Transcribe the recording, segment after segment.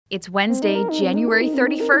It's Wednesday, January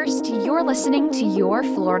 31st. You're listening to Your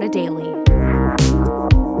Florida Daily.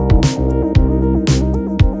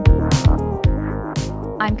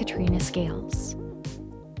 I'm Katrina Scales.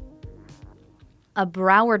 A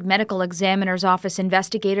Broward Medical Examiner's Office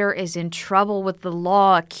investigator is in trouble with the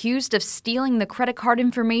law, accused of stealing the credit card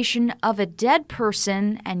information of a dead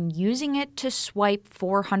person and using it to swipe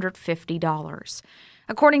 $450.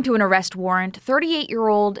 According to an arrest warrant,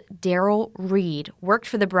 38-year-old Daryl Reed worked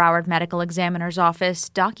for the Broward Medical Examiner's Office,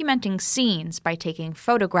 documenting scenes by taking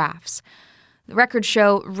photographs. The records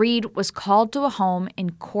show Reed was called to a home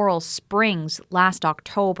in Coral Springs last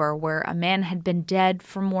October, where a man had been dead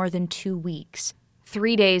for more than 2 weeks.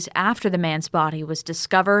 3 days after the man's body was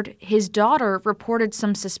discovered, his daughter reported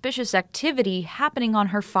some suspicious activity happening on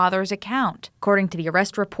her father's account. According to the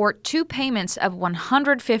arrest report, 2 payments of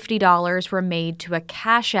 $150 were made to a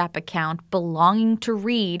Cash App account belonging to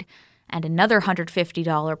Reed and another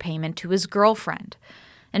 $150 payment to his girlfriend.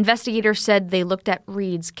 Investigators said they looked at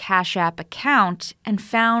Reed's Cash App account and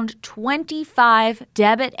found 25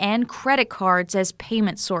 debit and credit cards as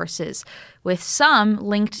payment sources, with some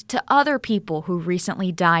linked to other people who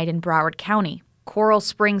recently died in Broward County. Coral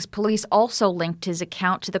Springs police also linked his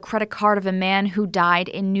account to the credit card of a man who died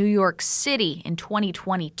in New York City in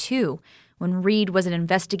 2022, when Reed was an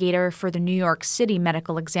investigator for the New York City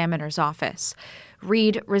Medical Examiner's Office.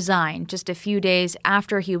 Reed resigned just a few days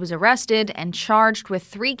after he was arrested and charged with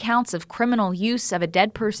 3 counts of criminal use of a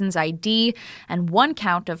dead person's ID and 1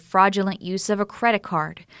 count of fraudulent use of a credit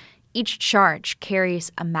card. Each charge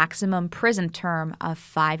carries a maximum prison term of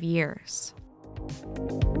 5 years.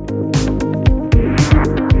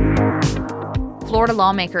 Florida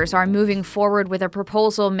lawmakers are moving forward with a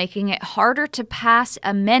proposal making it harder to pass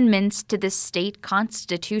amendments to the state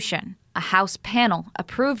constitution. A House panel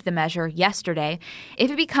approved the measure yesterday.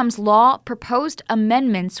 If it becomes law, proposed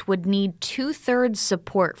amendments would need 2/3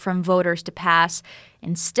 support from voters to pass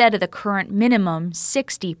instead of the current minimum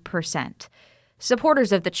 60%.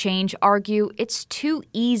 Supporters of the change argue it's too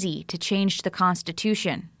easy to change the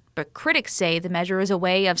Constitution, but critics say the measure is a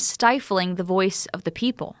way of stifling the voice of the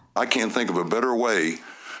people. I can't think of a better way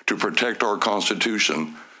to protect our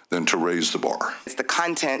Constitution than to raise the bar. It's the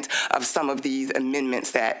content of some of these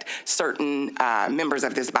amendments that certain members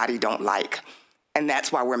of this body don't like, and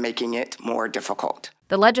that's why we're making it more difficult.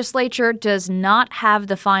 The legislature does not have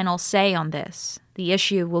the final say on this. The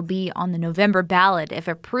issue will be on the November ballot if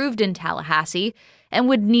approved in Tallahassee and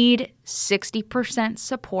would need 60%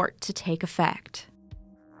 support to take effect.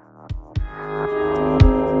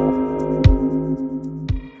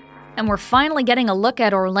 And we're finally getting a look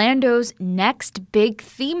at Orlando's next big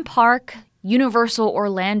theme park. Universal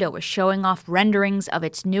Orlando is showing off renderings of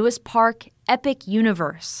its newest park, Epic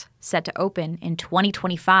Universe, set to open in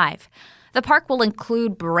 2025. The park will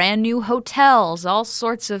include brand new hotels, all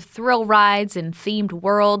sorts of thrill rides and themed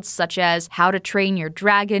worlds such as How to Train Your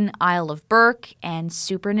Dragon, Isle of Berk, and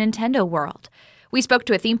Super Nintendo World. We spoke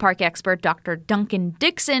to a theme park expert, Dr. Duncan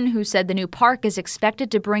Dixon, who said the new park is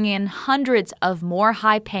expected to bring in hundreds of more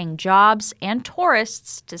high-paying jobs and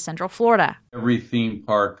tourists to Central Florida. Every theme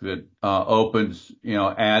park that opens,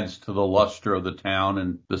 adds to the luster of the town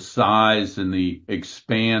and the size and the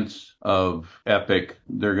expanse of Epic.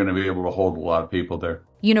 They're going to be able to hold a lot of people there.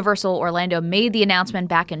 Universal Orlando made the announcement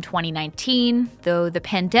back in 2019, though the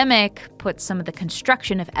pandemic put some of the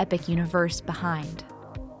construction of Epic Universe behind.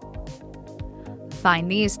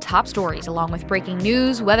 Find these top stories along with breaking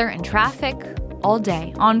news, weather, and traffic all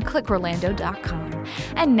day on clickorlando.com.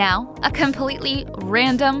 And now, a completely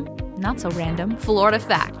random, not so random, Florida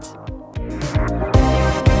fact.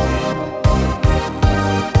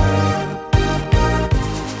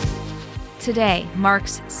 Today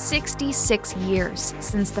marks 66 years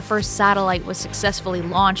since the first satellite was successfully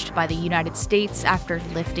launched by the United States after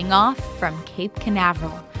lifting off from Cape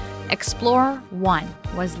Canaveral. Explorer 1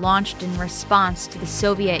 was launched in response to the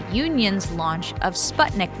Soviet Union's launch of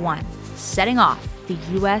Sputnik 1, setting off the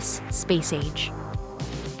U.S. space age.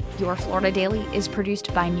 Your Florida Daily is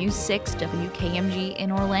produced by News 6 WKMG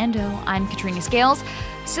in Orlando. I'm Katrina Scales.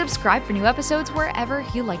 Subscribe for new episodes wherever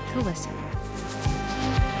you like to listen.